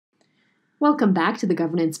Welcome back to the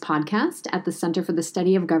Governance Podcast at the Center for the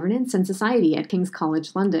Study of Governance and Society at King's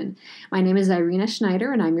College London. My name is Irina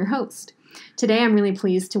Schneider and I'm your host. Today I'm really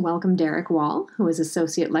pleased to welcome Derek Wall, who is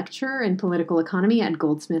Associate Lecturer in Political Economy at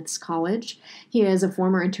Goldsmiths College. He is a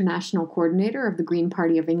former international coordinator of the Green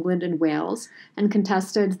Party of England and Wales and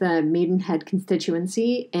contested the Maidenhead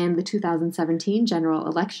constituency in the 2017 general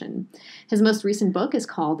election. His most recent book is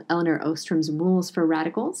called Elinor Ostrom's Rules for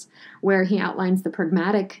Radicals, where he outlines the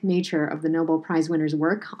pragmatic nature of the Nobel Prize winner's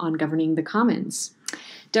work on governing the commons.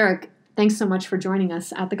 Derek, thanks so much for joining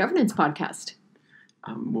us at the Governance Podcast.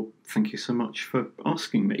 Well, thank you so much for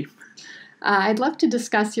asking me. I'd love to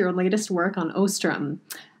discuss your latest work on Ostrom.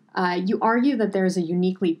 You argue that there's a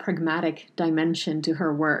uniquely pragmatic dimension to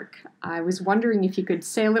her work. I was wondering if you could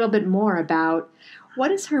say a little bit more about what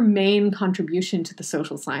is her main contribution to the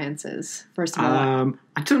social sciences, first of all?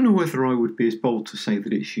 I don't know whether I would be as bold to say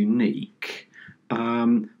that it's unique,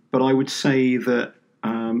 but I would say that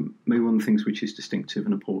maybe one of the things which is distinctive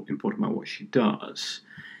and important about what she does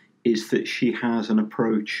is that she has an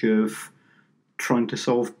approach of trying to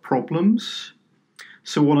solve problems.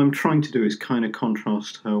 So what I'm trying to do is kind of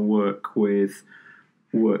contrast her work with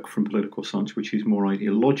work from political science, which is more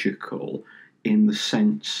ideological in the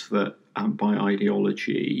sense that by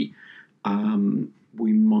ideology,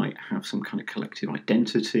 we might have some kind of collective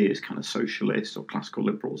identity as kind of socialists or classical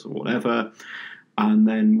liberals or whatever. And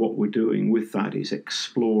then what we're doing with that is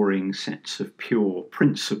exploring sets of pure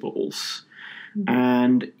principles.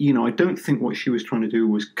 And, I don't think what she was trying to do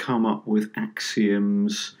was come up with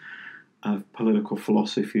axioms of political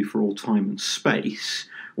philosophy for all time and space.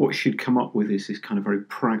 What she'd come up with is this kind of very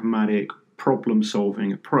pragmatic,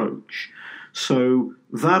 problem-solving approach. So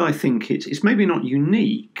that, I think, it's maybe not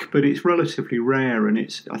unique, but it's relatively rare and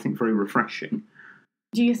it's, I think, very refreshing.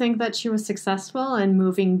 Do you think that she was successful in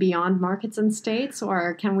moving beyond markets and states,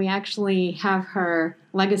 or can we actually have her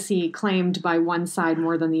legacy claimed by one side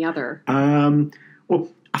more than the other? Well,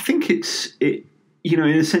 I think in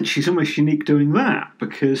a sense, she's almost unique doing that,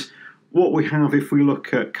 because what we have, if we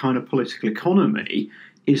look at kind of political economy,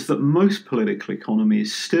 is that most political economy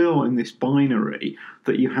is still in this binary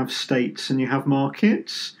that you have states and you have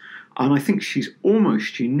markets. And I think she's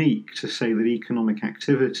almost unique to say that economic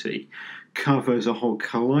activity covers a whole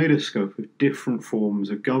kaleidoscope of different forms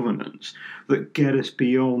of governance that get us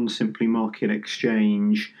beyond simply market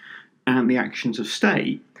exchange and the actions of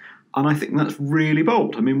state. And I think that's really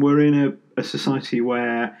bold. I mean, we're in a society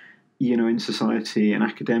where, in society and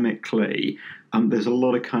academically, there's a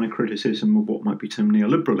lot of kind of criticism of what might be termed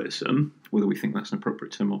neoliberalism. Whether we think that's an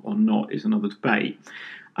appropriate term or not is another debate.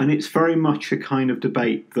 And it's very much a kind of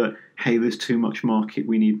debate that, hey, there's too much market,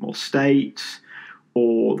 we need more state.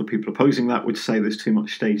 Or the people opposing that would say there's too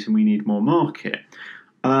much state and we need more market.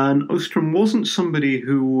 And Ostrom wasn't somebody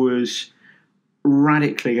who was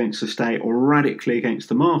radically against the state or radically against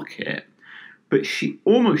the market, but she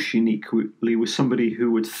almost uniquely was somebody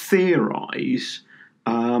who would theorise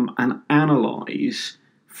and analyse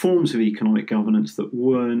forms of economic governance that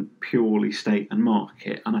weren't purely state and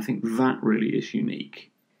market. And I think that really is unique.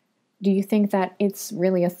 Do you think that it's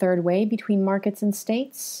really a third way between markets and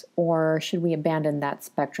states, or should we abandon that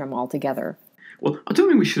spectrum altogether? Well, I don't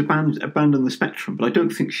think we should abandon the spectrum, but I don't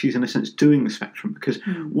think she's in a sense doing the spectrum, because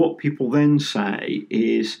what people then say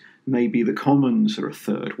is maybe the commons are a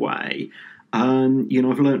third way. And,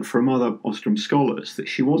 I've learnt from other Ostrom scholars that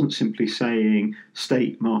she wasn't simply saying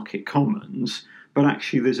state, market, commons, but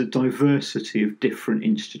actually there's a diversity of different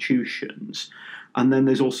institutions. And then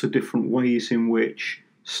there's also different ways in which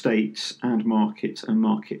states and market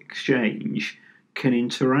exchange can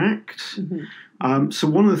interact. So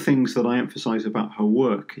one of the things that I emphasise about her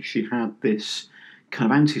work is she had this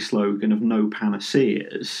kind of anti-slogan of no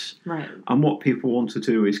panaceas. Right. And what people want to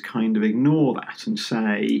do is kind of ignore that and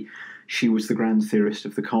say she was the grand theorist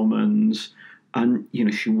of the commons. And,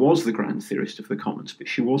 she was the grand theorist of the commons, but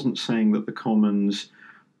she wasn't saying that the commons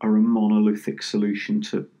are a monolithic solution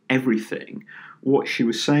to everything. What she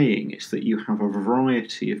was saying is that you have a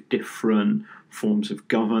variety of different forms of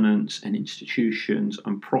governance and institutions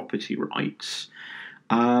and property rights.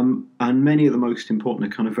 And many of the most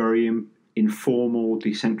important are kind of very informal,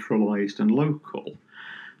 decentralised and local.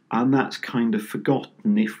 And that's kind of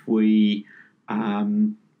forgotten if we,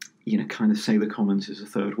 kind of say the commons is a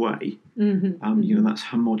third way. That's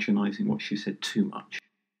homogenising what she said too much.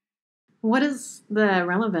 What is the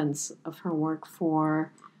relevance of her work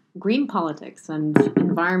for green politics and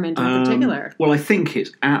environment in particular? Well, I think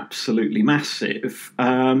it's absolutely massive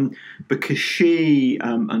because she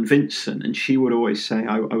and Vincent, and she would always say,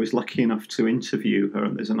 I was lucky enough to interview her,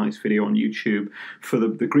 and there's a nice video on YouTube for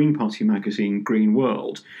the Green Party magazine, Green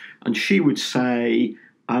World, and she would say,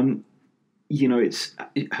 her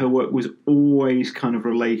work was always kind of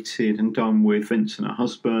related and done with Vincent, her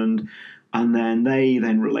husband, and then they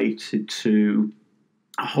related to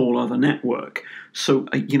a whole other network. So,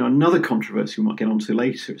 another controversy we might get onto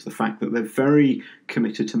later is the fact that they're very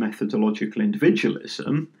committed to methodological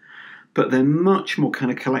individualism, but they're much more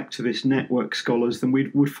kind of collectivist network scholars than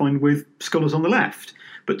we would find with scholars on the left.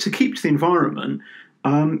 But to keep to the environment,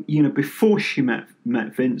 before she met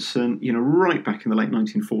Vincent, right back in the late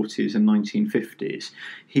 1940s and 1950s,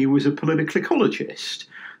 he was a political ecologist,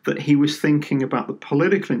 that he was thinking about the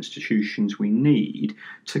political institutions we need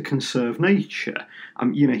to conserve nature.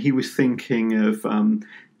 He was thinking of,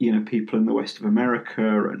 people in the west of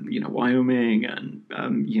America and, Wyoming and,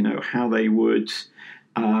 how they would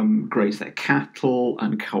graze their cattle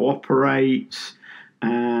and cooperate.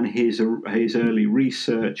 And his early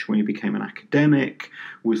research, when he became an academic,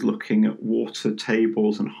 was looking at water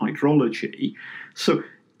tables and hydrology. So,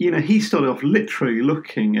 he started off literally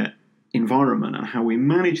looking at environment and how we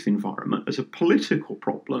manage the environment as a political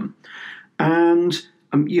problem. And,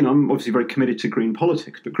 I'm obviously very committed to green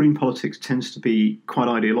politics, but green politics tends to be quite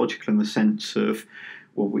ideological in the sense of,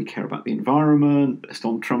 well, we care about the environment, there's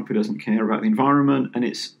Donald Trump who doesn't care about the environment, and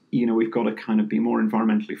it's, we've got to kind of be more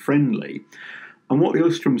environmentally friendly. And what the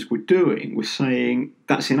Ostroms were doing was saying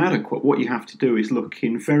that's inadequate. What you have to do is look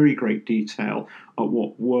in very great detail at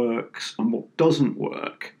what works and what doesn't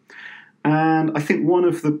work. And I think one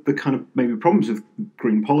of the kind of maybe problems of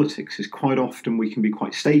green politics is quite often we can be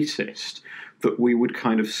quite statist, that we would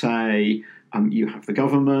kind of say, you have the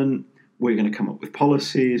government, we're going to come up with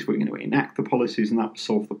policies, we're going to enact the policies, and that will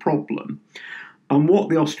solve the problem. And what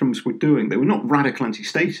the Ostroms were doing, they were not radical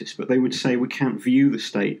anti-statists, but they would say we can't view the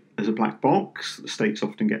state as a black box. The states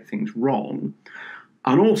often get things wrong.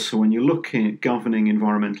 And also, when you're looking at governing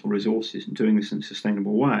environmental resources and doing this in a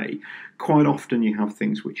sustainable way, quite often you have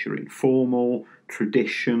things which are informal,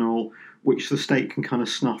 traditional, which the state can kind of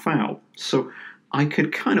snuff out. So I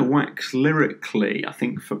could kind of wax lyrically, I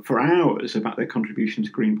think, for hours about their contribution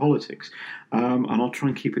to green politics. And I'll try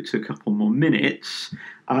and keep it to a couple more minutes.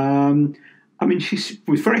 She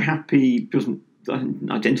was very happy, doesn't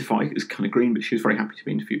identify as kind of green, but she was very happy to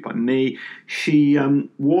be interviewed by me. She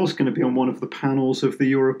was going to be on one of the panels of the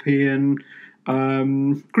European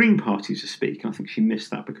Green Party to speak, and I think she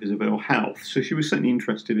missed that because of ill health. So she was certainly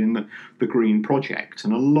interested in the Green Project,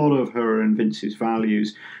 and a lot of her and Vince's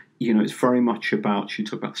values, it's very much about, she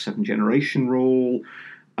talked about the 7-generation rule,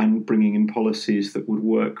 and bringing in policies that would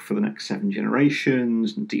work for the next 7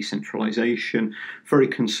 generations, and decentralisation, very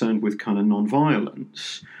concerned with kind of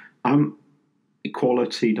non-violence,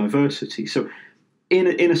 equality, diversity. So in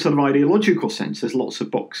a sort of ideological sense, there's lots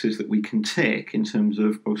of boxes that we can tick in terms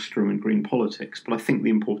of Ostrom and green politics, but I think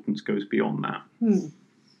the importance goes beyond that.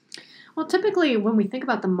 Well, typically when we think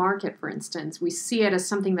about the market, for instance, we see it as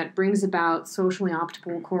something that brings about socially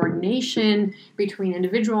optimal coordination between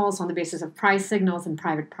individuals on the basis of price signals and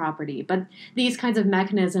private property. But these kinds of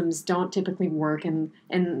mechanisms don't typically work in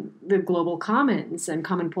the global commons and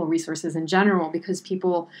common pool resources in general, because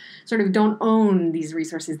people sort of don't own these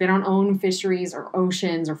resources. They don't own fisheries or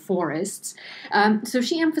oceans or forests. So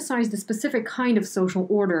she emphasized the specific kind of social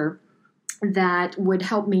order that would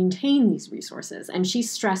help maintain these resources. And she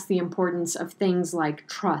stressed the importance of things like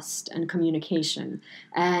trust and communication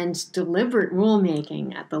and deliberate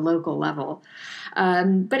rulemaking at the local level.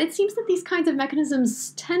 But it seems that these kinds of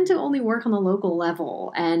mechanisms tend to only work on the local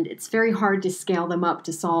level, and it's very hard to scale them up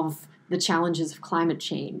to solve the challenges of climate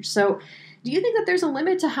change. So do you think that there's a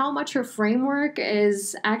limit to how much her framework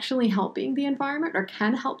is actually helping the environment or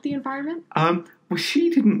can help the environment? Well, she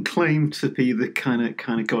didn't claim to be the kind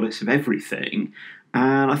of goddess of everything.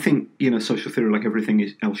 And I think, social theory, like everything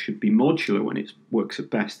else, should be modular when it works at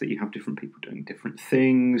best, that you have different people doing different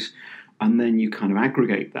things, and then you kind of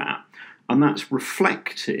aggregate that. And that's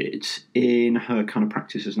reflected in her kind of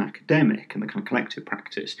practice as an academic and the kind of collective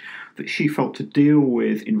practice, that she felt to deal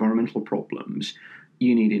with environmental problems,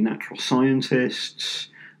 you needed natural scientists,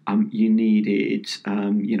 you needed,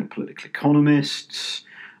 political economists,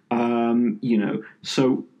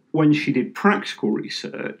 so when she did practical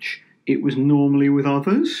research, it was normally with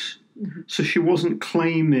others. Mm-hmm. So she wasn't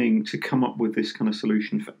claiming to come up with this kind of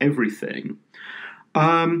solution for everything.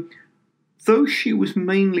 Though she was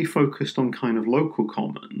mainly focused on kind of local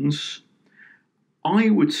commons, I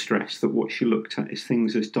would stress that what she looked at is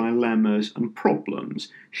things as dilemmas and problems.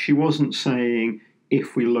 She wasn't saying,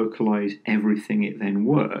 if we localise everything, it then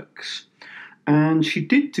works. And she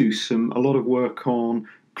did do a lot of work on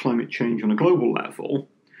climate change on a global level.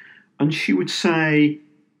 And she would say,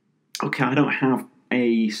 okay, I don't have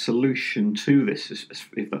a solution to this,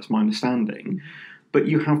 if that's my understanding, but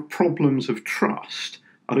you have problems of trust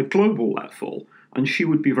at a global level. And she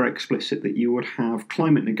would be very explicit that you would have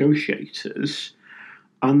climate negotiators,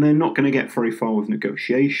 and they're not going to get very far with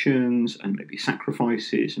negotiations and maybe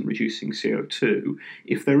sacrifices and reducing CO2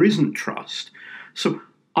 if there isn't trust. So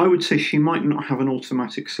I would say she might not have an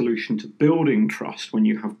automatic solution to building trust when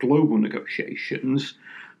you have global negotiations,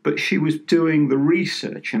 but she was doing the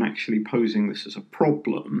research and actually posing this as a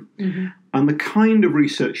problem. Mm-hmm. And the kind of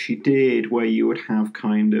research she did, where you would have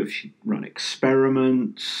she'd run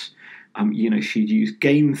experiments, she'd use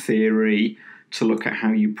game theory to look at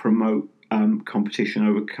how you promote competition,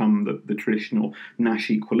 overcome the traditional Nash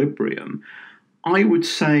equilibrium. I would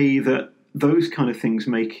say that those kind of things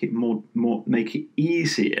make it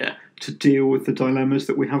easier to deal with the dilemmas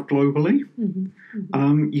that we have globally. Mm-hmm.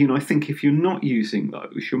 Mm-hmm. I think if you're not using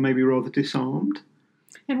those, you're maybe rather disarmed.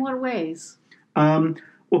 In what ways?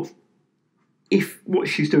 Well, if what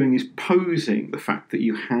she's doing is posing the fact that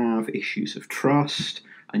you have issues of trust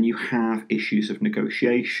and you have issues of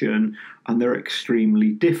negotiation, and they're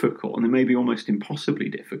extremely difficult, and they may be almost impossibly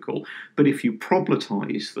difficult, but if you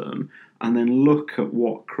problematize them and then look at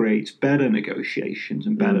what creates better negotiations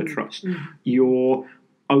and better trust, you're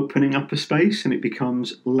opening up a space and it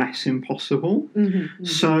becomes less impossible. Mm-hmm, mm-hmm.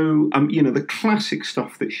 So, the classic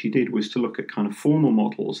stuff that she did was to look at kind of formal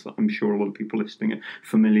models that I'm sure a lot of people listening are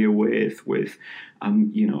familiar with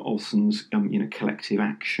Olson's, collective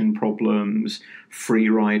action problems, free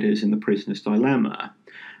riders in the prisoner's dilemma.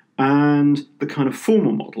 And the kind of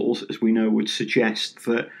formal models, as we know, would suggest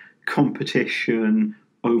that competition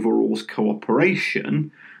overalls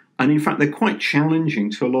cooperation. And in fact, they're quite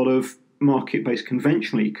challenging to a lot of market-based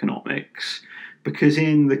conventional economics, because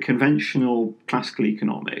in the conventional classical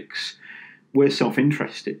economics, we're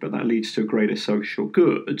self-interested, but that leads to a greater social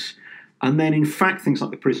good. And then, in fact, things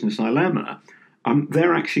like the prisoner's dilemma,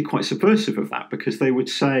 they're actually quite subversive of that, because they would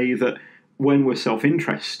say that when we're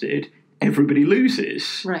self-interested, everybody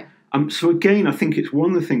loses. Right. So again, I think it's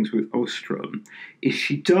one of the things with Ostrom is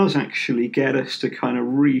she does actually get us to kind of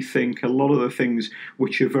rethink a lot of the things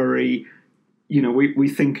which are very, we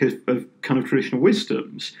think of kind of traditional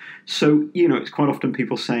wisdoms. So, it's quite often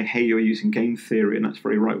people say, hey, you're using game theory, and that's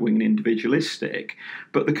very right-wing and individualistic.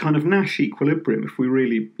 But the kind of Nash equilibrium, if we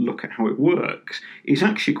really look at how it works, is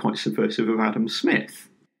actually quite subversive of Adam Smith.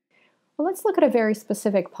 Well, let's look at a very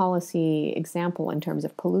specific policy example in terms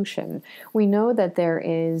of pollution. We know that there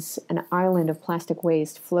is an island of plastic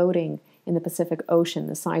waste floating in the Pacific Ocean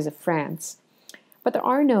the size of France. But there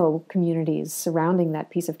are no communities surrounding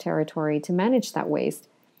that piece of territory to manage that waste.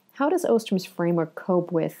 How does Ostrom's framework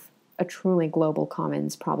cope with a truly global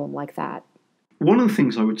commons problem like that? One of the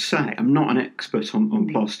things I would say, I'm not an expert on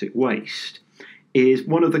plastic waste, is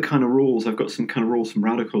one of the kind of rules, I've got some kind of rules from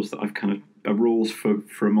radicals that I've kind of, rules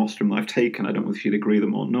from Ostrom that I've taken, I don't know if you'd agree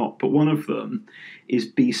them or not, but one of them is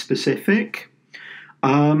be specific.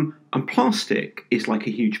 And plastic is like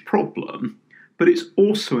a huge problem, but it's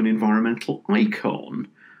also an environmental icon.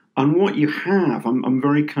 And what you have, I'm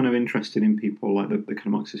very kind of interested in people like the kind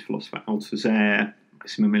of Marxist philosopher Althusser, I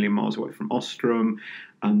seem a million miles away from Ostrom,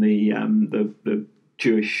 and the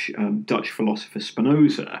Jewish Dutch philosopher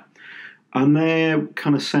Spinoza. And they're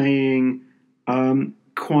kind of saying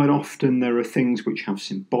quite often there are things which have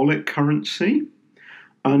symbolic currency.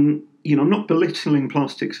 And, I'm not belittling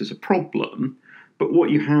plastics as a problem, but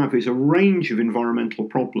what you have is a range of environmental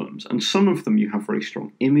problems. And some of them you have very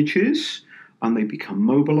strong images and they become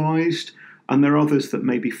mobilized. And there are others that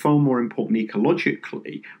may be far more important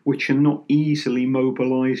ecologically, which are not easily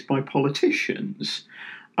mobilized by politicians.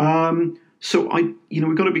 So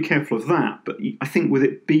we've got to be careful of that. But I think with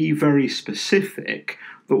it be very specific,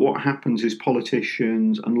 that what happens is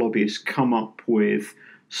politicians and lobbyists come up with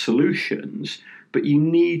solutions, but you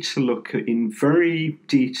need to look at in very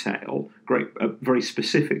detail, very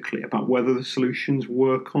specifically about whether the solutions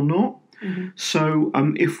work or not. Mm-hmm. So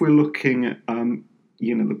if we're looking at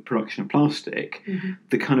the production of plastic,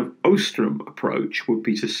 the kind of Ostrom approach would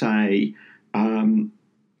be to say,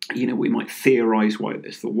 we might theorize why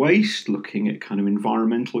there's the waste, looking at kind of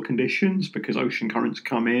environmental conditions, because ocean currents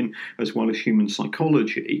come in as well as human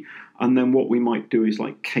psychology. And then what we might do is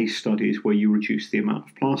like case studies where you reduce the amount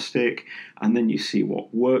of plastic, and then you see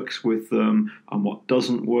what works with them and what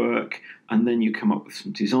doesn't work, and then you come up with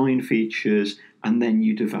some design features, and then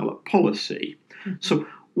you develop policy. So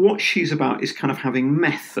what she's about is kind of having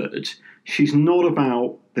method. She's not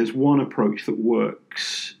about there's one approach that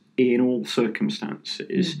works in all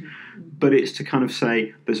circumstances, but it's to kind of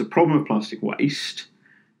say there's a problem of plastic waste.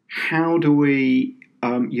 How do we,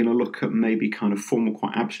 look at maybe kind of formal,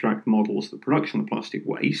 quite abstract models of the production of plastic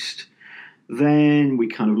waste? Then we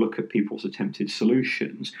kind of look at people's attempted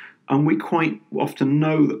solutions. And we quite often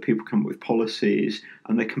know that people come up with policies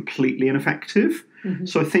and they're completely ineffective.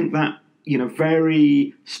 So I think that,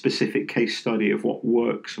 very specific case study of what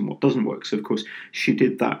works and what doesn't work. So, of course, she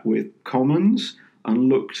did that with commons and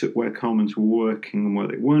looked at where commons were working and where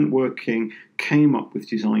they weren't working, came up with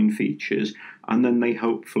design features, and then they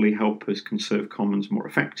hopefully help us conserve commons more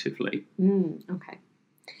effectively. Okay.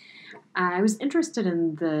 I was interested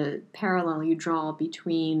in the parallel you draw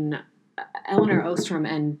between Elinor Ostrom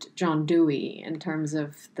and John Dewey in terms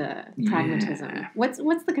of the pragmatism. What's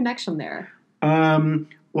the connection there?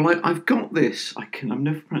 Well, I've got this. I've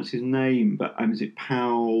never pronounced his name, but is it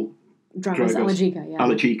Paul Dragos Alagica? Yeah.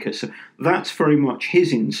 Alagica. So that's very much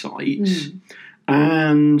his insights.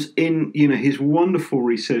 And in his wonderful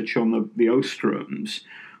research on the Ostroms,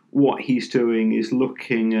 what he's doing is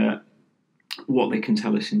looking at what they can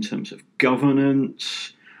tell us in terms of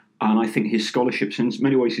governance. And I think his scholarship, in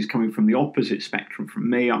many ways, he's coming from the opposite spectrum from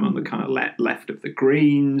me. I'm on the kind of left of the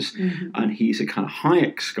Greens, and he's a kind of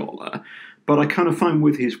Hayek scholar. But I kind of find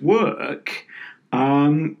with his work,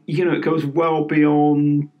 it goes well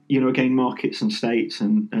beyond, again, markets and states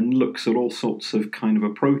and looks at all sorts of kind of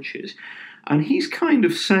approaches. And he's kind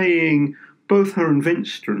of saying, both her and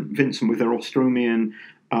Vincent with their Ostromian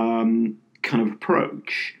kind of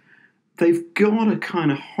approach, they've got a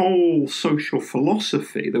kind of whole social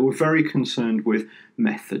philosophy. They were very concerned with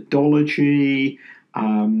methodology,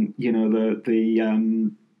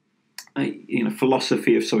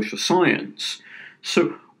 philosophy of social science.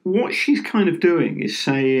 So what she's kind of doing is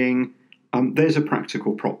saying there's a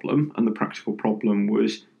practical problem, and the practical problem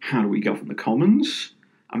was how do we govern the commons?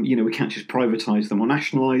 We can't just privatise them or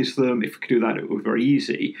nationalise them. If we could do that, it would be very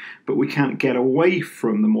easy. But we can't get away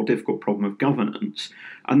from the more difficult problem of governance.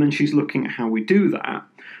 And then she's looking at how we do that.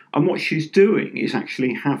 And what she's doing is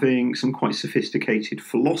actually having some quite sophisticated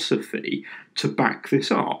philosophy to back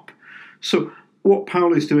this up. So what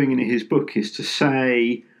Paul is doing in his book is to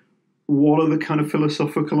say, what are the kind of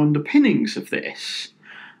philosophical underpinnings of this?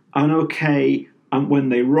 And when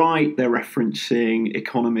they write, they're referencing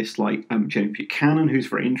economists like Jane Buchanan, who's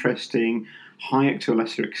very interesting, Hayek to a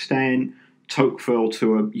lesser extent, Tocqueville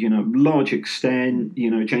to a large extent,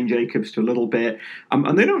 Jane Jacobs to a little bit,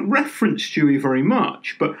 and they don't reference Dewey very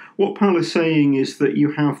much. But what Paul is saying is that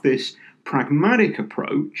you have this pragmatic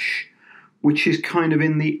approach, which is kind of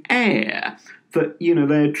in the air. That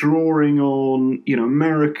they're drawing on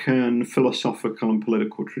American philosophical and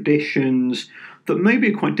political traditions that maybe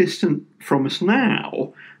are quite distant from us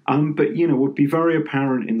now, but would be very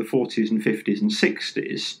apparent in the 40s and 50s and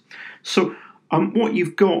 60s. So what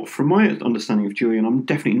you've got, from my understanding of Dewey, and I'm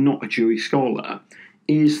definitely not a Dewey scholar,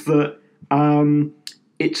 is that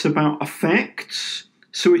it's about effects.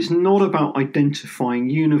 So it's not about identifying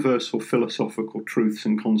universal philosophical truths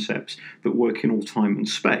and concepts that work in all time and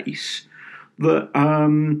space. That,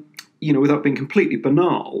 without being completely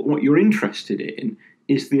banal, what you're interested in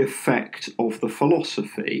is the effect of the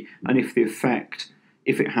philosophy. And if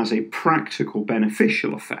it has a practical,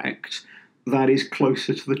 beneficial effect, that is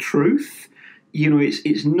closer to the truth.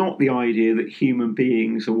 It's not the idea that human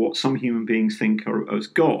beings are what some human beings think are as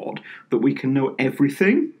God, that we can know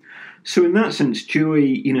everything. So in that sense,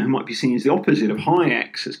 Dewey, who might be seen as the opposite of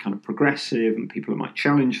Hayek, as kind of progressive, and people who might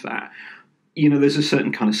challenge that, there's a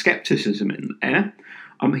certain kind of skepticism in there.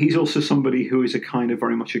 He's also somebody who is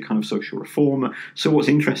very much a kind of social reformer. So what's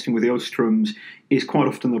interesting with the Ostroms is quite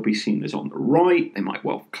often they'll be seen as on the right. They might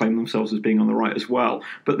well claim themselves as being on the right as well.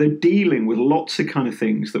 But they're dealing with lots of kind of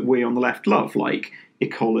things that we on the left love, like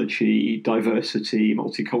ecology, diversity,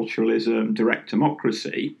 multiculturalism, direct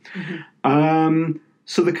democracy.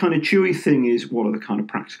 So the kind of Dewey thing is, what are the kind of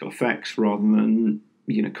practical effects rather than,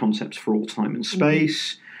 concepts for all time and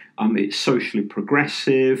space. It's socially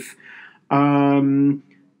progressive.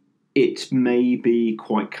 It's maybe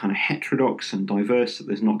quite kind of heterodox and diverse, that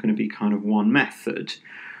there's not going to be kind of one method.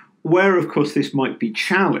 Where, of course, this might be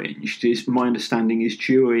challenged is, my understanding is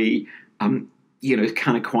Dewey, kind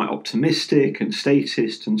of quite optimistic and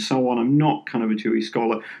statist and so on. I'm not kind of a Dewey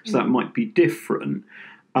scholar, so that might be different.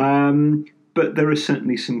 But there are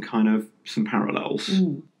certainly some parallels.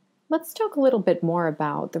 Let's talk a little bit more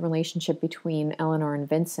about the relationship between Elinor and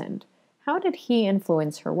Vincent. How did he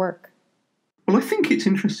influence her work? Well, I think it's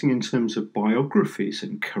interesting in terms of biographies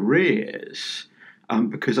and careers.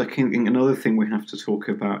 because I think another thing we have to talk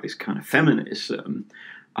about is kind of feminism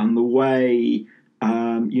and the way,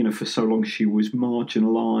 for so long she was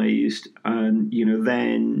marginalised and,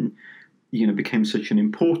 then, became such an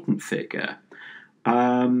important figure.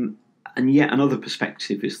 And yet another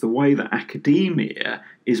perspective is the way that academia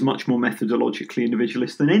is much more methodologically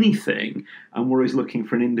individualist than anything, and we're always looking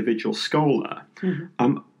for an individual scholar.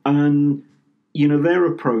 And, their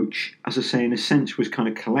approach, as I say, in a sense, was kind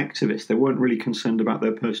of collectivist. They weren't really concerned about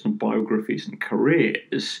their personal biographies and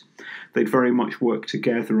careers. They'd very much work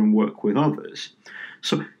together and work with others.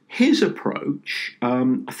 So his approach,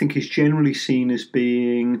 I think, is generally seen as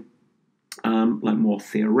being more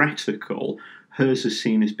theoretical. Hers is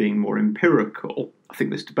seen as being more empirical. I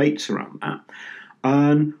think there's debates around that.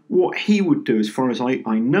 And what he would do, as far as I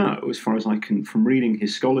know, as far as I can, from reading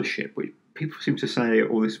his scholarship, which people seem to say,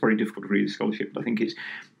 oh, this is very difficult to read his scholarship, but I think it's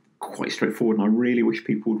quite straightforward, and I really wish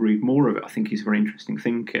people would read more of it. I think he's a very interesting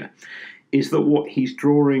thinker, is that what he's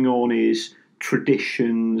drawing on is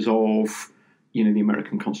traditions of, the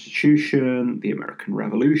American Constitution, the American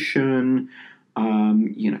Revolution,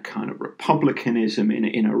 kind of republicanism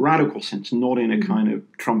in a radical sense, not in a kind of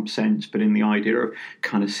Trump sense, but in the idea of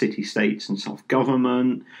kind of city-states and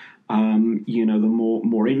self-government, the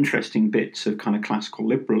more interesting bits of kind of classical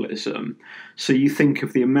liberalism. So you think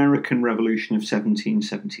of the American Revolution of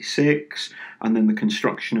 1776, and then the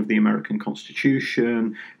construction of the American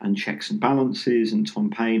Constitution, and checks and balances, and Tom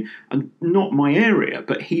Paine, and not my area,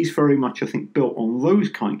 but he's very much, I think, built on those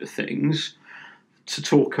kind of things to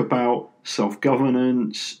talk about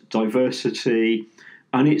self-governance, diversity,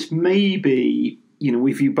 and it's maybe,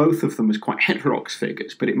 we view both of them as quite heterodox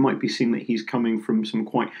figures, but it might be seen that he's coming from some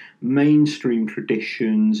quite mainstream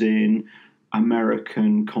traditions in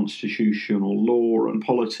American constitutional law and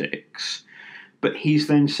politics. But he's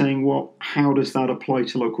then saying, well, how does that apply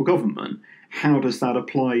to local government? How does that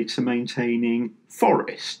apply to maintaining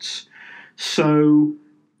forests? So,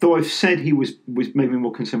 though I've said he was maybe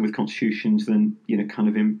more concerned with constitutions than, kind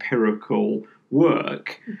of empirical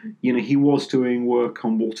work, he was doing work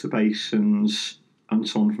on water basins and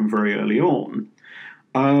so on from very early on.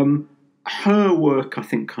 Her work, I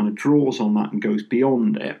think, kind of draws on that and goes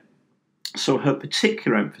beyond it. So her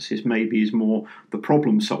particular emphasis maybe is more the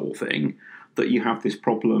problem solving, that you have this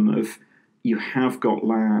problem of you have got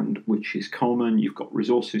land which is common, you've got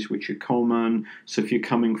resources which are common. So if you're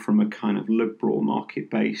coming from a kind of liberal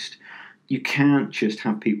market-based, you can't just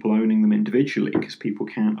have people owning them individually because people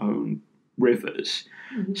can't own rivers.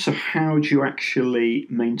 So how do you actually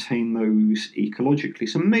maintain those ecologically?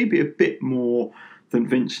 So maybe a bit more than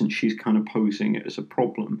Vincent, she's kind of posing it as a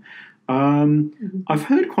problem. I've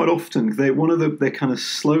heard quite often one of their kind of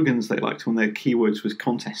slogans they liked, one of their keywords was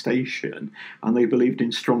contestation, and they believed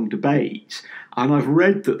in strong debate. And I've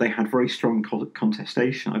read that they had very strong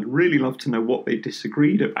contestation. I'd really love to know what they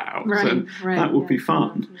disagreed about. Right. That would be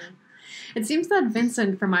fun. Yeah. It seems that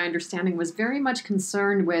Vincent, from my understanding, was very much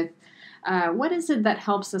concerned with what is it that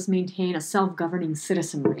helps us maintain a self-governing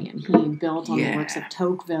citizenry? And he built on the works of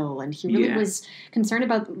Tocqueville, and he really was concerned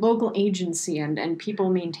about local agency and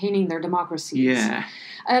people maintaining their democracies. Yeah.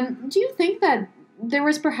 Do you think that there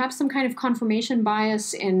was perhaps some kind of confirmation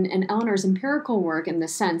bias in Elinor's empirical work in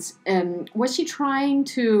this sense? Was she trying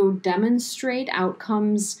to demonstrate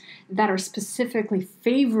outcomes that are specifically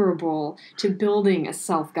favorable to building a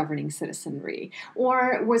self-governing citizenry?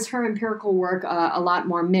 Or was her empirical work a lot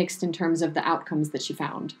more mixed in terms of the outcomes that she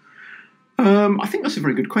found? I think that's a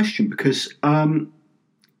very good question because,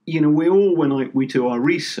 we all, when we do our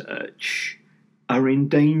research, are in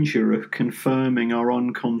danger of confirming our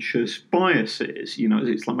unconscious biases.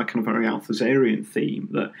 It's like my kind of very Althusarian theme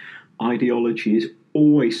that ideology is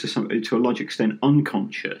always to a large extent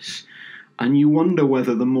unconscious. And you wonder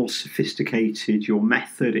whether the more sophisticated your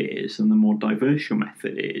method is and the more diverse your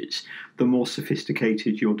method is, the more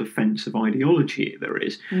sophisticated your defense of ideology there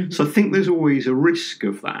is. So I think there's always a risk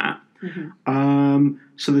of that.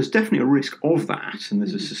 So there's definitely a risk of that, and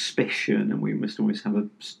there's a suspicion, and we must always have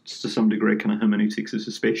to some degree, kind of hermeneutics of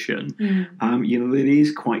suspicion. That it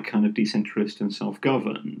is quite kind of decentralist and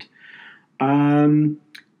self-governed.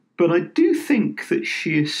 But I do think that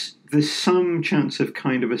there's some chance of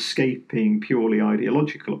kind of escaping purely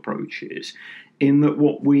ideological approaches, in that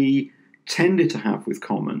what we tended to have with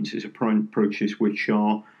commons is approaches which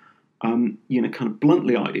are, kind of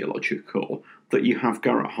bluntly ideological, that you have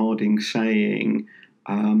Garrett Harding saying,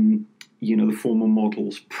 the formal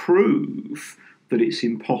models prove that it's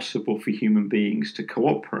impossible for human beings to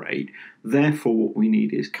cooperate. Therefore, what we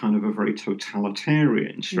need is kind of a very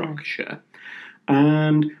totalitarian structure.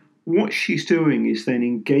 And what she's doing is then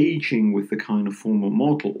engaging with the kind of formal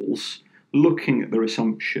models looking at their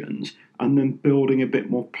assumptions, and then building a bit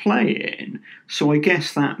more play in. So I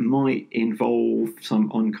guess that might involve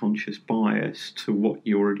some unconscious bias to what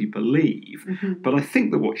you already believe. Mm-hmm. But I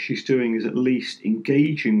think that what she's doing is at least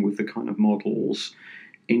engaging with the kind of models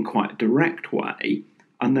in quite a direct way,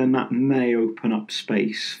 and then that may open up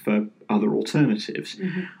space for other alternatives.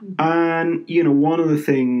 Mm-hmm. And, one of the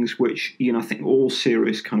things which, I think all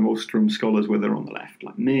serious kind of Ostrom scholars, whether they're on the left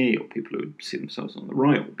like me or people who see themselves on the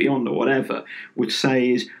right or beyond or whatever, would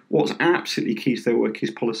say is what's absolutely key to their work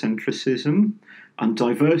is polycentricism and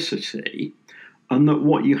diversity. And that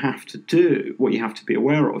what you have to do, what you have to be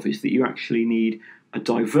aware of, is that you actually need a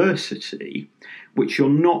diversity, which you're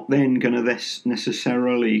not then going to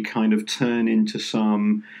necessarily kind of turn into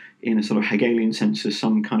some, in a sort of Hegelian sense, as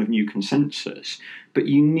some kind of new consensus. But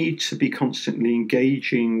you need to be constantly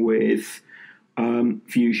engaging with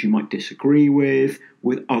views you might disagree with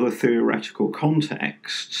other theoretical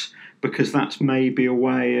contexts, because that's maybe a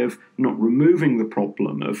way of not removing the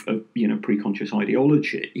problem of preconscious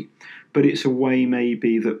ideology, but it's a way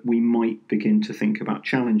maybe that we might begin to think about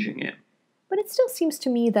challenging it. But it still seems to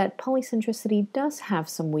me that polycentricity does have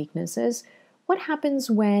some weaknesses. What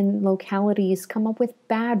happens when localities come up with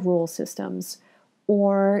bad rule systems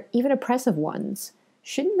or even oppressive ones?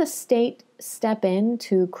 Shouldn't the state step in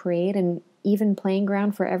to create an even playing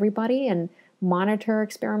ground for everybody and monitor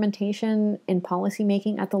experimentation in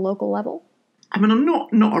policymaking at the local level? I mean, I'm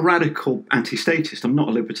not a radical anti-statist. I'm not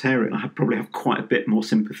a libertarian. I probably have quite a bit more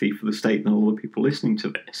sympathy for the state than all the people listening to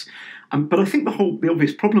this. But I think the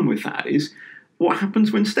obvious problem with that is what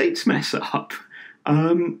happens when states mess up.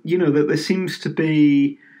 That there seems to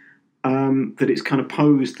be that it's kind of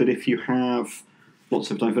posed that if you have lots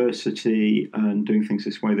of diversity and doing things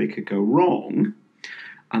this way, they could go wrong,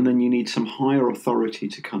 and then you need some higher authority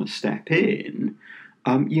to kind of step in.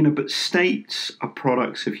 But states are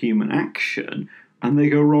products of human action, and they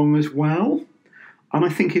go wrong as well. And I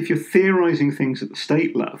think if you're theorising things at the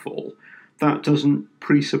state level, that doesn't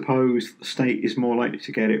presuppose that the state is more likely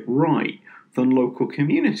to get it right than local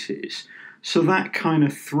communities. So that kind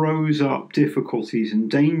of throws up difficulties and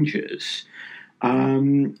dangers.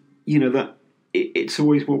 That it's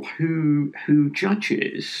always, well, who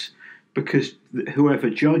judges? Because whoever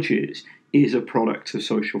judges is a product of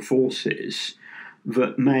social forces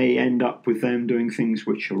that may end up with them doing things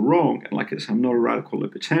which are wrong. And like I said, I'm not a radical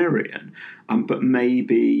libertarian, but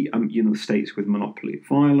maybe the states with monopoly of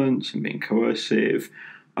violence and being coercive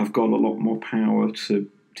have got a lot more power to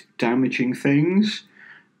damaging things.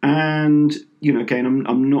 And again,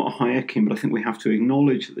 I'm not a Hayekian, but I think we have to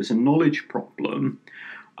acknowledge that there's a knowledge problem,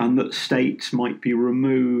 and that states might be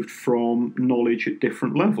removed from knowledge at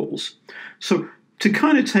different levels. So to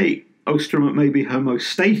kind of take Ostrom at maybe her most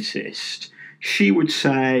statist, she would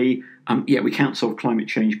say, we can't solve climate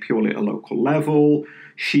change purely at a local level.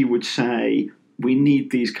 She would say, we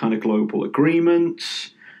need these kind of global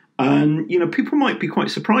agreements. And, people might be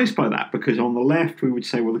quite surprised by that, because on the left, we would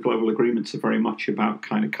say, well, the global agreements are very much about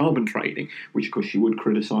kind of carbon trading, which, of course, she would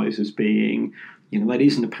criticise as being, that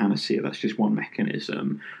isn't a panacea, that's just one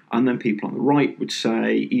mechanism. And then people on the right would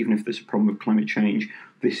say, even if there's a problem with climate change,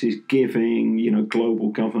 this is giving, global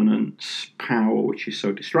governance power, which is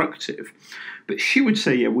so destructive. But she would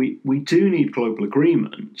say, we do need global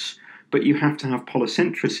agreements, but you have to have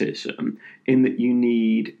polycentricism in that you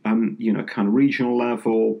need, kind of regional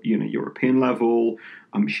level, European level.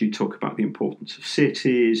 She'd talk about the importance of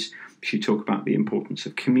cities. She'd talk about the importance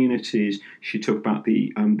of communities. She'd talk about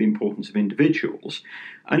the importance of individuals.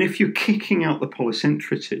 And if you're kicking out the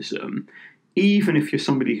polycentricism, even if you're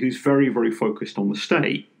somebody who's very, very focused on the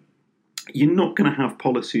state, you're not going to have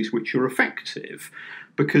policies which are effective,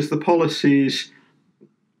 because the policies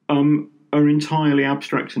are entirely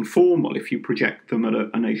abstract and formal if you project them at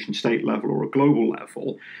a nation-state level or a global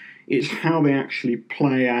level. It's how they actually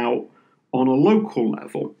play out on a local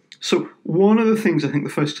level. So one of the things, I think the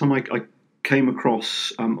first time I came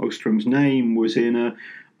across Ostrom's name was in a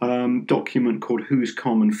document called Whose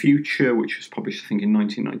Common Future, which was published, I think, in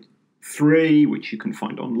 1993, which you can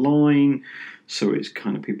find online. So it's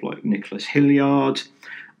kind of people like Nicholas Hilliard.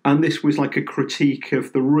 And this was like a critique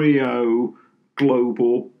of the Rio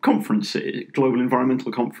global conferences, global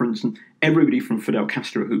environmental conference, and everybody from Fidel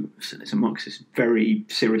Castro, who is a Marxist, very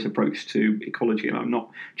serious approach to ecology, and I'm not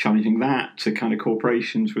challenging that, to kind of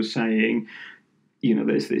corporations, was saying,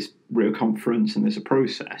 there's this Rio conference and there's a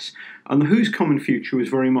process. And the Whose Common Future was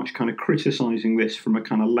very much kind of criticising this from a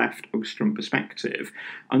kind of left Ostrom perspective,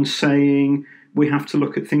 and saying we have to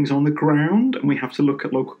look at things on the ground and we have to look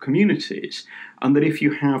at local communities, and that if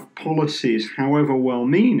you have policies, however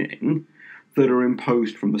well-meaning, that are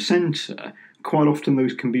imposed from the centre, quite often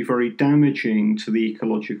those can be very damaging to the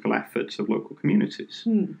ecological efforts of local communities.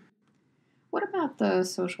 What about the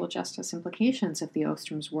social justice implications of the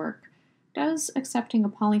Ostrom's work? Does accepting a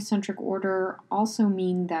polycentric order also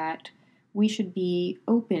mean that we should be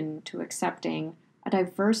open to accepting a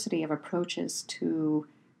diversity of approaches to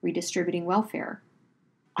redistributing welfare?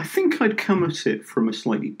 I think I'd come at it from a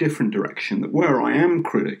slightly different direction, that where I am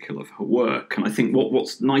critical of her work, and I think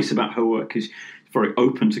what's nice about her work is very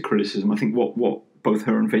open to criticism. I think what both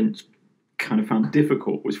her and Vince kind of found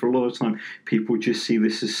difficult was, for a lot of time, people just see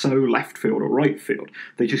this as so left field or right field.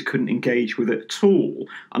 They just couldn't engage with it at all.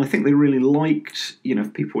 And I think they really liked,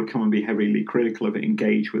 if people would come and be heavily critical of it,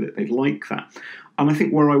 engage with it, they'd like that. And I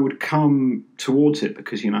think where I would come towards it,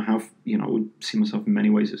 because, I would see myself in many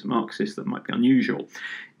ways as a Marxist, that might be unusual,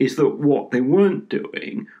 is that what they weren't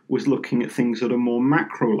doing was looking at things at a more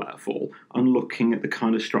macro level and looking at the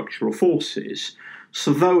kind of structural forces.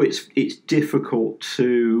 So though it's difficult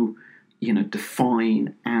to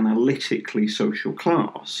define analytically social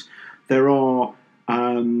class, there are,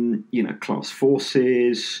 class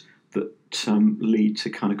forces that lead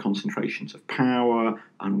to kind of concentrations of power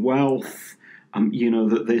and wealth.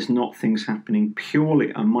 That there's not things happening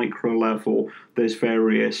purely at a micro level, there's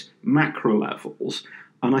various macro levels.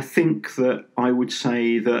 And I think that I would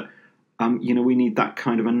say that, we need that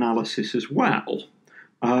kind of analysis as well.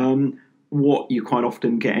 What you quite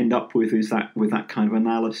often end up with is that with that kind of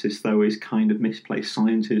analysis, though, is kind of misplaced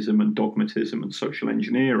scientism and dogmatism and social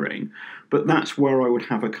engineering. But that's where I would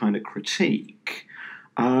have a kind of critique.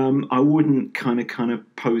 I wouldn't kind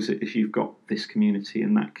of pose it as you've got this community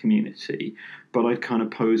and that community, but I'd kind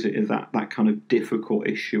of pose it as that kind of difficult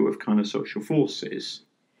issue of kind of social forces.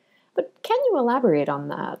 But can you elaborate on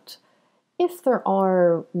that? If there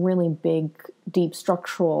are really big, deep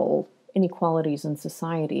structural inequalities in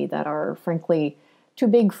society that are, frankly, too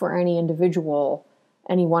big for any individual,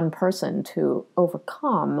 any one person to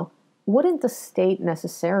overcome, wouldn't the state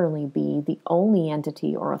necessarily be the only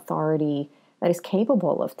entity or authority that is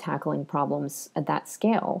capable of tackling problems at that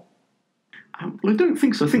scale? Well, I don't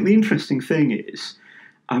think so. I think the interesting thing is,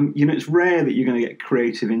 it's rare that you're going to get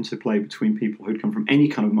creative interplay between people who'd come from any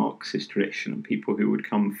kind of Marxist tradition and people who would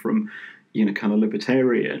come from, kind of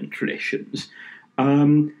libertarian traditions.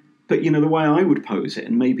 But, the way I would pose it,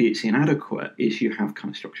 and maybe it's inadequate, is you have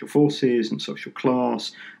kind of structural forces and social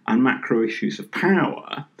class and macro issues of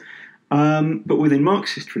power. But within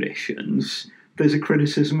Marxist traditions, there's a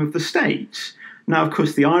criticism of the state. Now, of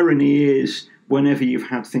course, the irony is whenever you've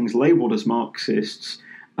had things labelled as Marxists,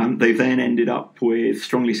 they've then ended up with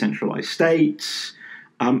strongly centralised states,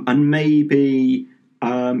 and maybe,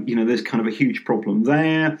 there's kind of a huge problem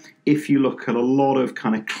there. If you look at a lot of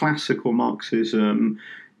kind of classical Marxism,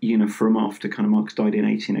 from after kind of Marx died in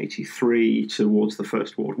 1883 towards the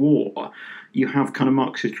First World War, you have kind of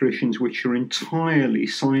Marxist traditions which are entirely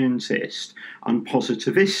scientist and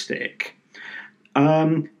positivistic.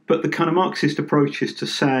 But the kind of Marxist approach is to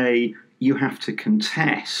say you have to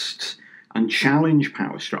contest and challenge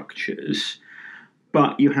power structures,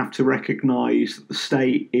 but you have to recognise that the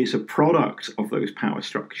state is a product of those power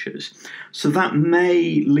structures. So that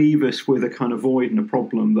may leave us with a kind of void and a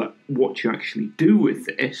problem that what you actually do with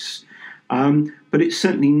this. But it's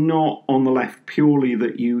certainly not on the left purely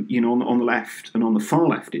that on the left and on the far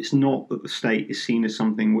left, it's not that the state is seen as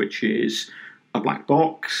something which is a black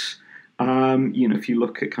box. If you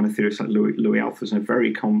look at kind of theorists like Louis Althusser, a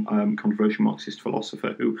very controversial Marxist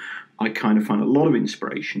philosopher who I kind of find a lot of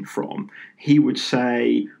inspiration from, he would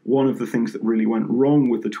say one of the things that really went wrong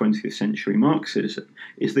with the 20th century Marxism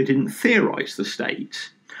is they didn't theorize the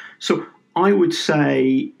state. So I would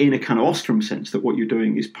say, in a kind of Ostrom sense, that what you're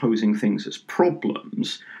doing is posing things as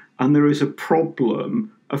problems, and there is a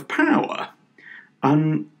problem of power.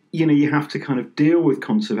 And you have to kind of deal with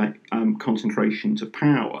concentrations of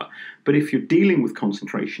power. But if you're dealing with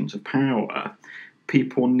concentrations of power,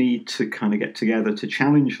 people need to kind of get together to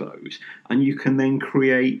challenge those. And you can then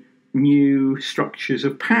create new structures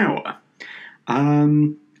of power. I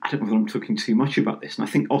don't know whether I'm talking too much about this. And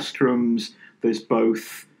I think Ostrom's, there's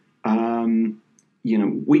both,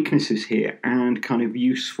 weaknesses here and kind of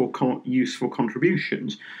useful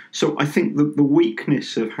contributions. So I think the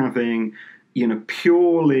weakness of having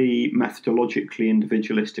purely methodologically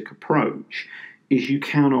individualistic approach is you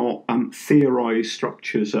cannot theorize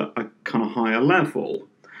structures at a kind of higher level.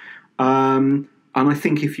 And I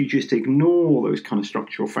think if you just ignore those kind of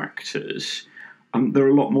structural factors, they're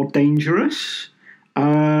a lot more dangerous.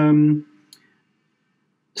 So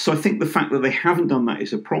I think the fact that they haven't done that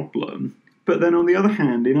is a problem. But then on the other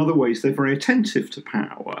hand, in other ways, they're very attentive to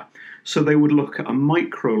power. So they would look at a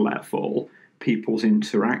micro level people's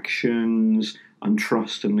interactions and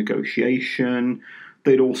trust and negotiation.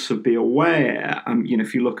 They'd also be aware,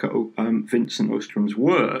 if you look at Vincent Ostrom's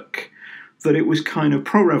work, that it was kind of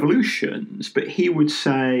pro-revolutions, but he would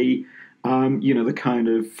say, the kind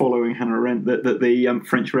of following Hannah Arendt, that the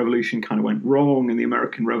French Revolution kind of went wrong and the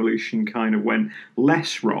American Revolution kind of went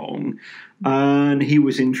less wrong. And he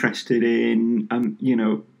was interested in,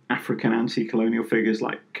 African anti-colonial figures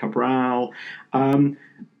like Cabral.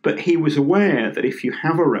 But he was aware that if you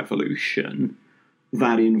have a revolution,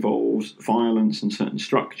 that involves violence and certain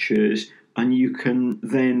structures, and you can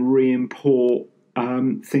then re-import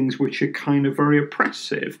things which are kind of very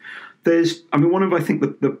oppressive. One of, I think,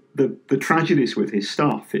 the tragedies with his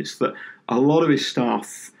stuff is that a lot of his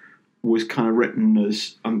stuff was kind of written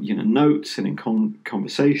as, notes and in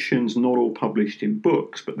conversations, not all published in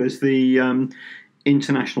books. But there's the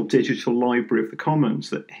International Digital Library of the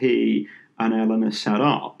Commons that he and Elinor set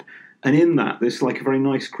up. And in that, there's like a very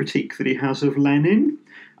nice critique that he has of Lenin.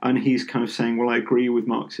 And he's kind of saying, well, I agree with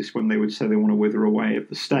Marxists when they would say they want to wither away of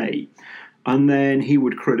the state. And then he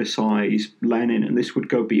would criticize Lenin, and this would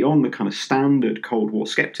go beyond the kind of standard Cold War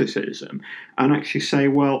skepticism, and actually say,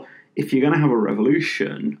 well, if you're going to have a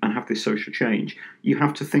revolution and have this social change, you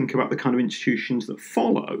have to think about the kind of institutions that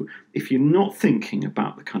follow. If you're not thinking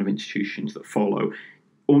about the kind of institutions that follow,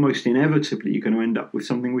 almost inevitably you're going to end up with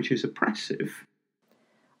something which is oppressive.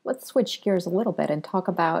 Let's switch gears a little bit and talk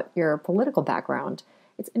about your political background.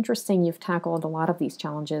 It's interesting you've tackled a lot of these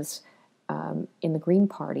challenges in the Green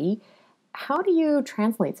Party. How do you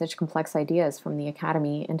translate such complex ideas from the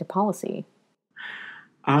academy into policy?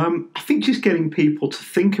 I think just getting people to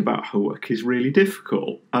think about her work is really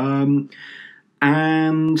difficult. I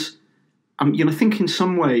think in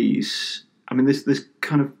some ways, there's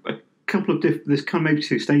kind of a couple of there's kind of maybe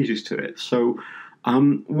two stages to it. So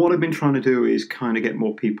what I've been trying to do is kind of get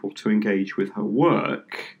more people to engage with her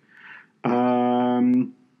work.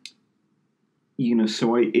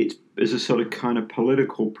 It's as a sort of kind of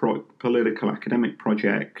political academic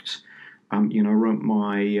project. I wrote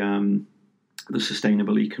my The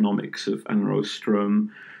Sustainable Economics of Elinor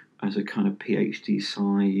Ostrom as a kind of PhD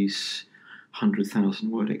size, 100,000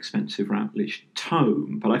 word expensive Routledge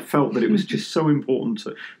tome. But I felt that it was just so important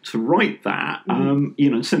to write that,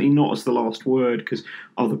 and certainly not as the last word, because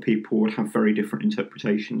other people would have very different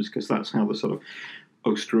interpretations, because that's how the sort of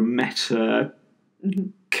Ostrom meta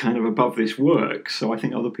kind of above this work. So I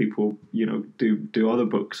think other people, do other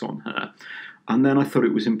books on her. And then I thought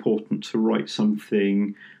it was important to write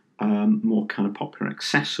something more kind of popular and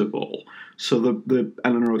accessible. So the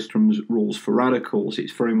Elinor Ostrom's Rules for Radicals,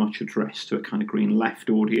 it's very much addressed to a kind of Green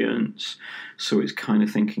left audience. So it's kind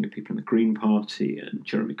of thinking of people in the Green Party and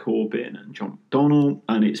Jeremy Corbyn and John McDonnell.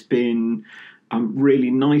 And it's been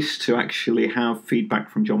really nice to actually have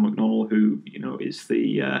feedback from John McDonnell, who, is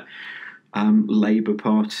the Labour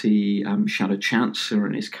Party shadow chancellor,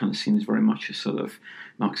 and is kind of seen as very much a sort of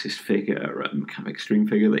Marxist figure, kind of extreme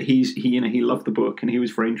figure. That he loved the book, and he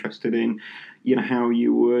was very interested in, how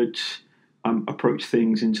you would approach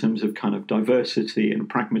things in terms of kind of diversity and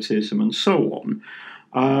pragmatism and so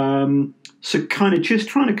on. So kind of just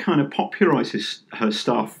trying to kind of popularise her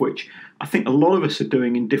stuff, which I think a lot of us are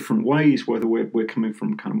doing in different ways, whether we're coming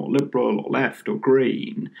from kind of more liberal or left or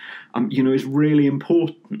green, is really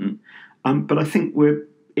important. But I think we're,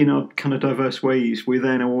 in our kind of diverse ways, we're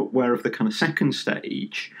then aware of the kind of second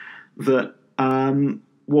stage, that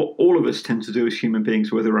what all of us tend to do as human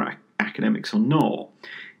beings, whether we're academics or not,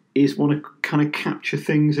 is want to kind of capture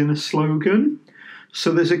things in a slogan.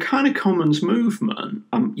 So there's a kind of commons movement,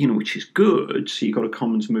 which is good. So you've got a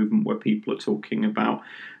commons movement where people are talking about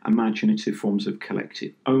imaginative forms of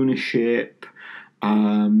collective ownership,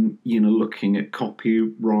 looking at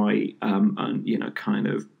copyright, and, kind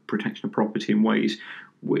of protection of property in ways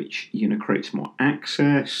which, creates more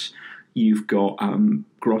access. You've got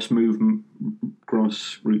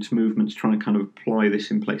grassroots movements trying to kind of apply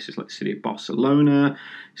this in places like the city of Barcelona.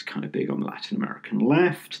 It's kind of big on the Latin American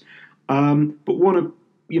left. But one of,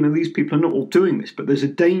 these people are not all doing this, but there's a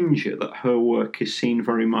danger that her work is seen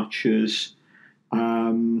very much as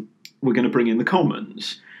we're going to bring in the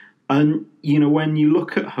commons. And, when you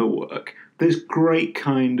look at her work, there's great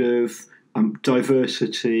kind of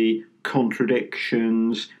diversity,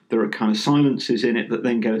 contradictions. There are kind of silences in it that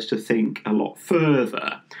then get us to think a lot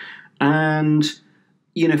further. And,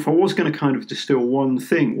 if I was going to kind of distill one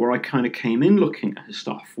thing where I kind of came in looking at her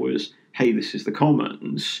stuff was, hey, this is the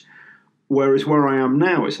commons. Whereas where I am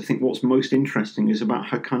now is, I think what's most interesting is about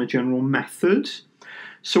her kind of general method.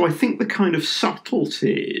 So I think the kind of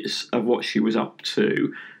subtleties of what she was up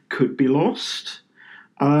to could be lost.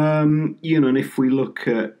 And if we look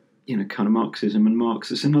at, kind of Marxism, and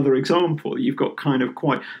Marx is another example. You've got kind of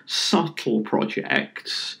quite subtle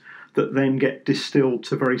projects that then get distilled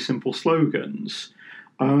to very simple slogans.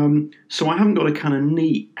 So I haven't got a kind of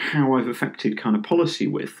neat how I've affected kind of policy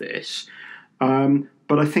with this,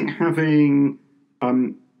 but I think having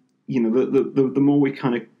the more we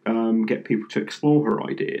kind of get people to explore her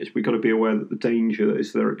ideas, we've got to be aware that the danger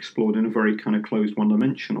is they're explored in a very kind of closed,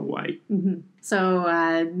 one-dimensional way. Mm-hmm. So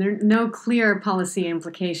there are no clear policy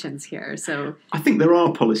implications here. So I think there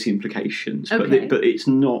are policy implications, okay. but it's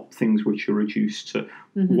not things which are reduced to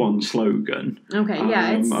one slogan. Okay,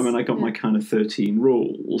 yeah. I got my kind of 13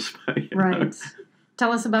 rules. But, right.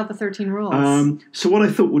 Tell us about the 13 rules. So what I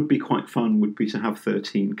thought would be quite fun would be to have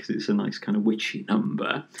 13 because it's a nice kind of witchy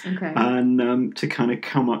number. Okay. And to kind of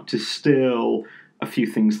come up to still a few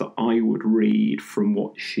things that I would read from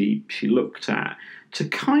what she looked at to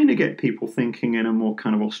kind of get people thinking in a more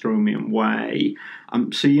kind of Ostromian way.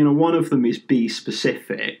 So, one of them is be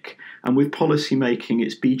specific. And with policy making,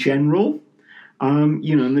 it's be general. And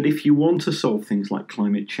that if you want to solve things like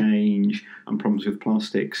climate change and problems with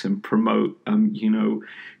plastics and promote,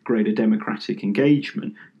 greater democratic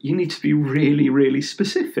engagement, you need to be really, really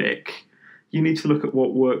specific. You need to look at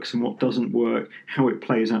what works and what doesn't work, how it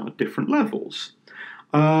plays out at different levels.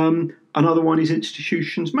 Another one is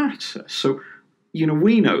institutions matter. So,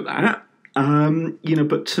 we know that,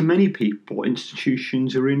 but to many people,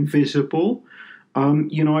 institutions are invisible.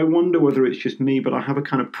 I wonder whether it's just me, but I have a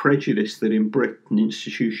kind of prejudice that in Britain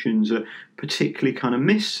institutions are particularly kind of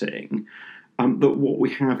missing. That what we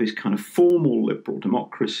have is kind of formal liberal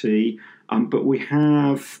democracy, but we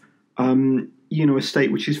have, a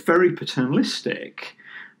state which is very paternalistic.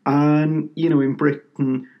 And, in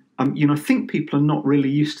Britain, I think people are not really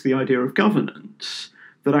used to the idea of governance,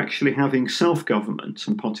 that actually having self-government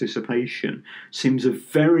and participation seems a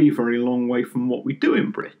very, very long way from what we do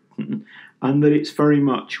in Britain. And that it's very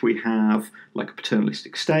much we have like a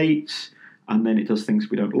paternalistic state, and then it does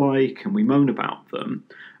things we don't like, and we moan about them.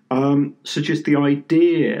 So just the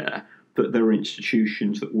idea that there are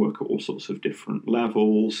institutions that work at all sorts of different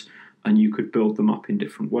levels, and you could build them up in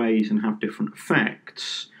different ways and have different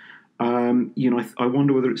effects. I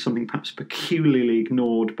wonder whether it's something perhaps peculiarly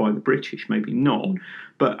ignored by the British, maybe not.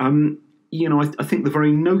 But, I think the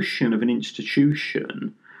very notion of an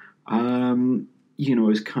institution,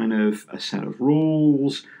 as kind of a set of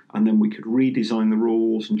rules, and then we could redesign the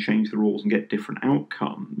rules and change the rules and get different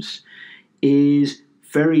outcomes, is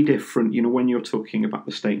very different, when you're talking about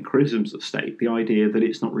the state and criticisms of the state, the idea that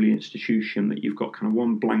it's not really an institution, that you've got kind of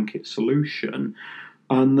one blanket solution,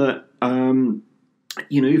 and that,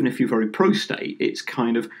 even if you're very pro-state, it's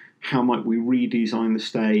kind of how might we redesign the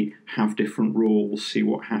state, have different rules, see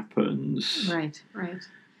what happens. Right.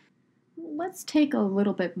 Let's take a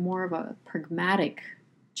little bit more of a pragmatic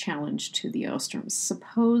challenge to the Ostroms.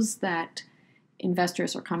 Suppose that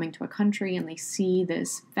investors are coming to a country and they see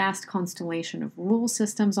this vast constellation of rule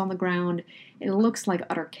systems on the ground. It looks like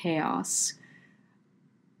utter chaos.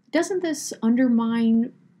 Doesn't this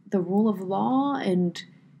undermine the rule of law and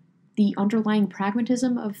the underlying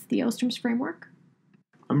pragmatism of the Ostroms framework?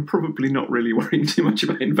 I'm probably not really worrying too much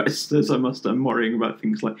about investors. I'm worrying about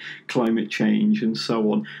things like climate change and so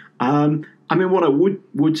on. What I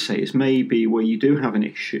would say is maybe where you do have an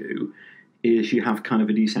issue is you have kind of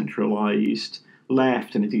a decentralised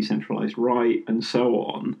left and a decentralised right and so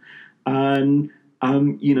on. And,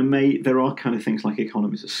 there are kind of things like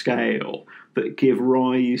economies of scale that give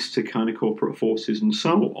rise to kind of corporate forces and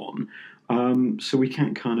so on. So we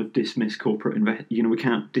can't kind of dismiss we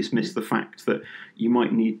can't dismiss the fact that you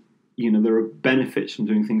might need, there are benefits from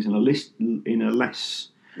doing things in a less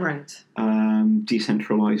right.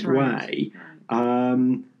 Decentralised way.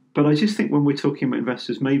 But I just think when we're talking about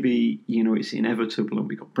investors, maybe, it's inevitable, and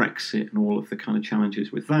we've got Brexit and all of the kind of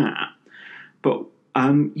challenges with that. But,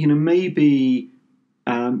 maybe,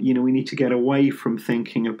 we need to get away from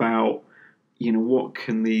thinking about, what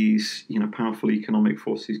can these, powerful economic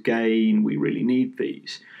forces gain? We really need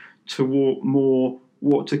these. To more,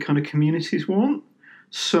 what do kind of communities want?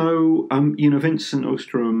 So, Vincent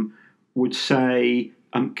Ostrom would say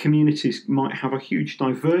communities might have a huge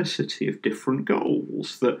diversity of different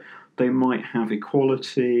goals, that they might have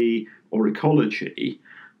equality or ecology.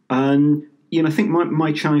 And, I think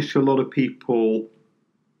my challenge to a lot of people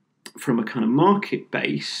from a kind of market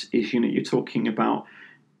base is, you're talking about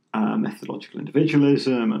methodological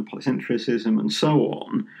individualism and polycentricism and so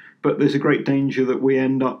on, but there's a great danger that we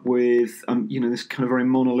end up with, this kind of very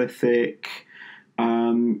monolithic,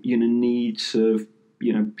 needs of,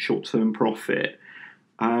 short-term profit.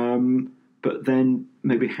 But then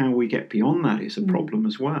maybe how we get beyond that is a problem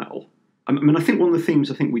as well. I mean, I think one of the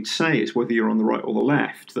themes I think we'd say is whether you're on the right or the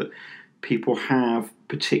left, that people have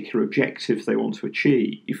particular objectives they want to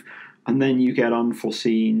achieve, and then you get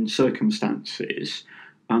unforeseen circumstances,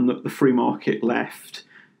 and that the free market left,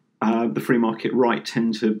 the free market right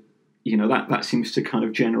tend to, that seems to kind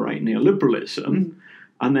of generate neoliberalism. Mm.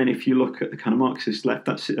 And then if you look at the kind of Marxist left,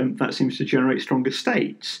 that seems to generate stronger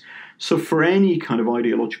states. So for any kind of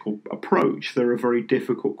ideological approach, there are very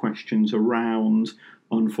difficult questions around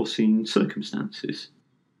unforeseen circumstances.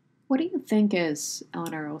 What do you think is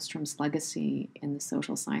Elinor Ostrom's legacy in the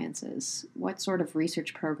social sciences? What sort of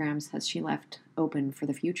research programs has she left open for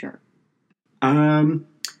the future?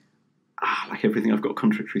 Like everything, I've got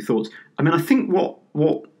contradictory thoughts. I mean, I think what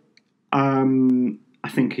I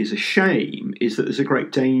think is a shame is that there's a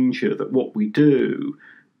great danger that what we do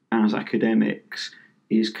as academics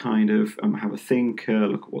is kind of have a thinker,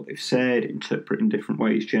 look at what they've said, interpret in different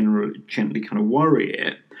ways, gently kind of worry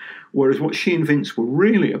it. Whereas what she and Vince were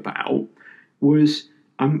really about was,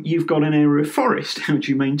 you've got an area of forest, how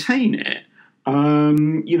do you maintain it?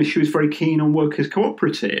 She was very keen on workers'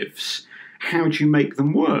 cooperatives. How do you make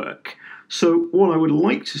them work? So what I would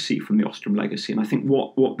like to see from the Ostrom legacy, and I think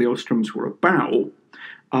what the Ostroms were about,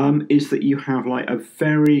 is that you have like a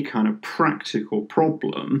very kind of practical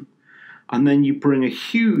problem, and then you bring a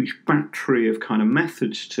huge battery of kind of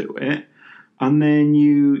methods to it, and then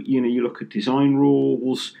you look at design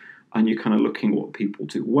rules, and you're kind of looking at what people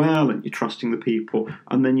do well, and you're trusting the people,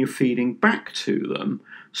 and then you're feeding back to them.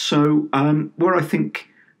 So where I think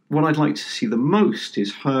what I'd like to see the most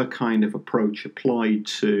is her kind of approach applied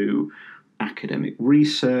to academic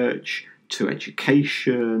research, to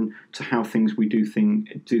education, to how we do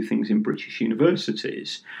things in British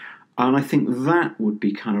universities. And I think that would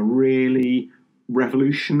be kind of really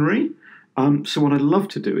revolutionary. So what I'd love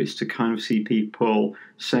to do is to kind of see people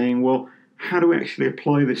saying, well, how do we actually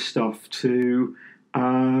apply this stuff to,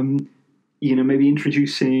 maybe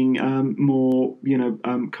introducing more,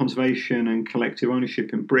 conservation and collective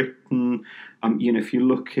ownership in Britain. If you're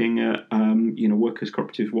looking at, workers'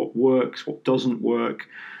 cooperatives, what works, what doesn't work.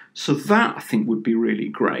 So that, I think, would be really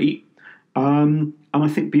great. And I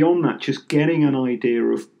think beyond that, just getting an idea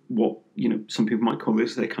of what, some people might call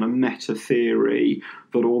this their kind of meta theory,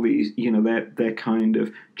 that all these, their kind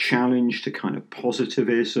of challenge to kind of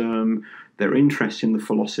positivism, their interest in the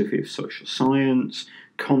philosophy of social science,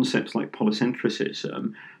 concepts like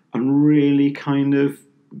polycentricism, and really kind of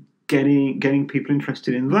getting people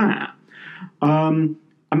interested in that.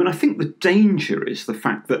 I think the danger is the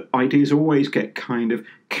fact that ideas always get kind of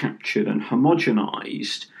captured and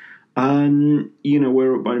homogenized. And, you're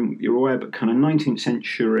aware, but kind of 19th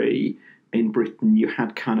century in Britain, you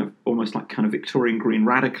had kind of almost like kind of Victorian green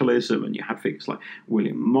radicalism, and you had figures like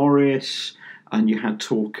William Morris, and you had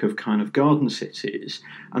talk of kind of garden cities.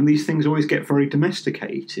 And these things always get very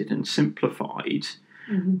domesticated and simplified.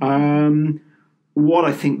 Mm-hmm. What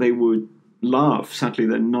I think they would love, sadly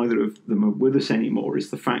that neither of them are with us anymore, is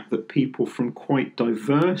the fact that people from quite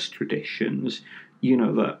diverse traditions,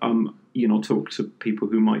 talk to people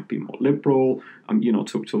who might be more liberal,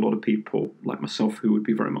 talk to a lot of people like myself who would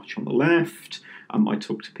be very much on the left, I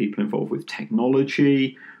talk to people involved with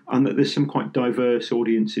technology, and that there's some quite diverse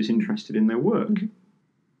audiences interested in their work. Mm-hmm.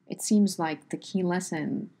 It seems like the key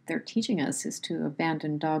lesson they're teaching us is to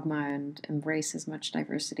abandon dogma and embrace as much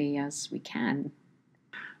diversity as we can.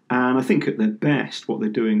 And I think at their best, what they're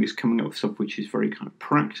doing is coming up with stuff which is very kind of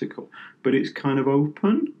practical, but it's kind of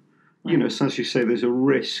open. Right. So as you say, there's a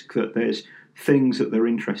risk that there's things that they're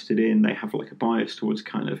interested in. They have like a bias towards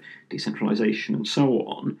kind of decentralization and so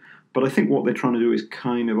on. But I think what they're trying to do is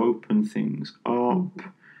kind of open things up,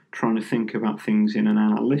 trying to think about things in an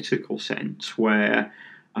analytical sense where,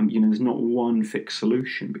 there's not one fixed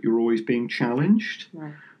solution, but you're always being challenged.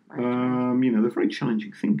 Right. They're very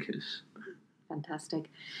challenging thinkers. Fantastic.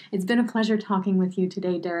 It's been a pleasure talking with you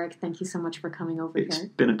today, Derek. Thank you so much for coming over here. It's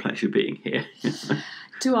been a pleasure being here.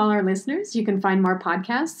 To all our listeners, you can find more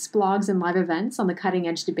podcasts, blogs, and live events on the cutting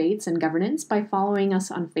edge debates and governance by following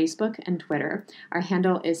us on Facebook and Twitter. Our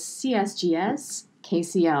handle is CSGS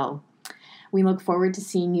KCL. We look forward to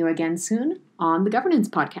seeing you again soon on the Governance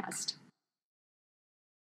Podcast.